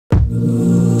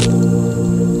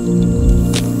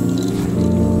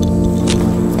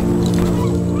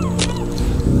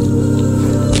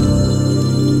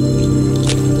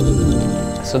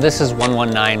this is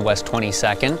 119 West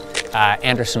 22nd,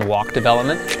 Anderson Walk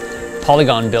development.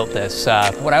 Polygon built this.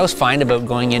 What I always find about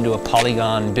going into a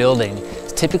Polygon building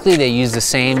is typically they use the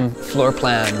same floor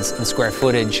plans and square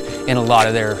footage in a lot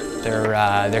of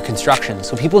their construction.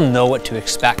 So people know what to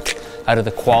expect out of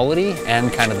the quality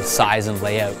and kind of the size and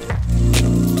layout.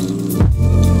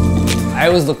 I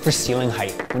always look for ceiling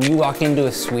height. When you walk into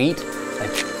a suite,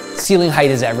 like, ceiling height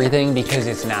is everything because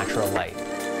it's natural light.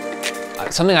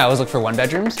 Something I always look for one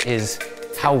bedrooms is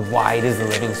how wide is the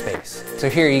living space. So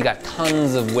here you got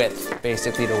tons of width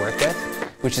basically to work with,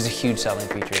 which is a huge selling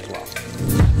feature as well.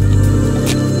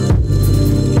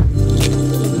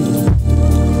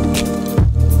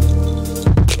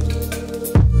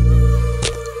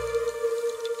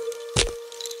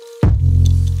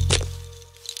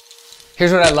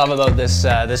 Here's what I love about this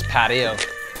patio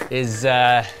is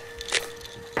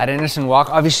at Anderson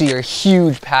Walk, obviously you're a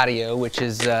huge patio, which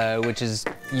is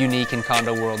unique in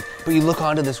condo world, but you look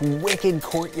onto this wicked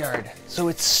courtyard. So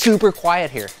it's super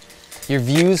quiet here. Your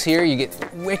views here, you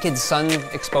get wicked sun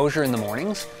exposure in the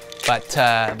mornings, but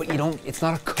you don't, it's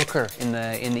not a cooker in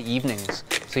the evenings.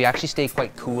 So you actually stay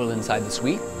quite cool inside the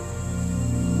suite.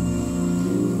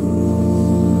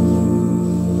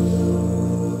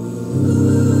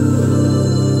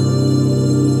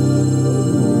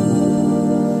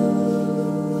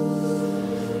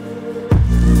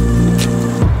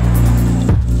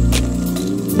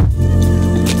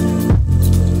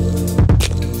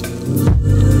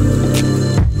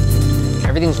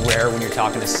 Everything's rare when you're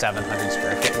talking a 700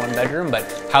 square foot one bedroom, but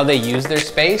how they use their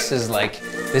space is like,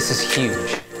 this is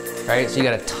huge, right? So you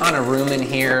got a ton of room in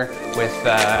here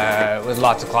with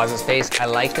lots of closet space. I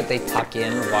like that they tuck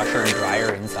in washer and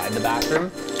dryer inside the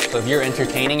bathroom. So if you're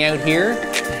entertaining out here,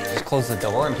 just close the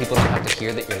door and people don't have to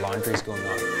hear that your laundry's going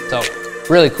on. So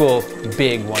really cool,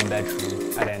 big one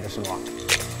bedroom at Anderson Walk.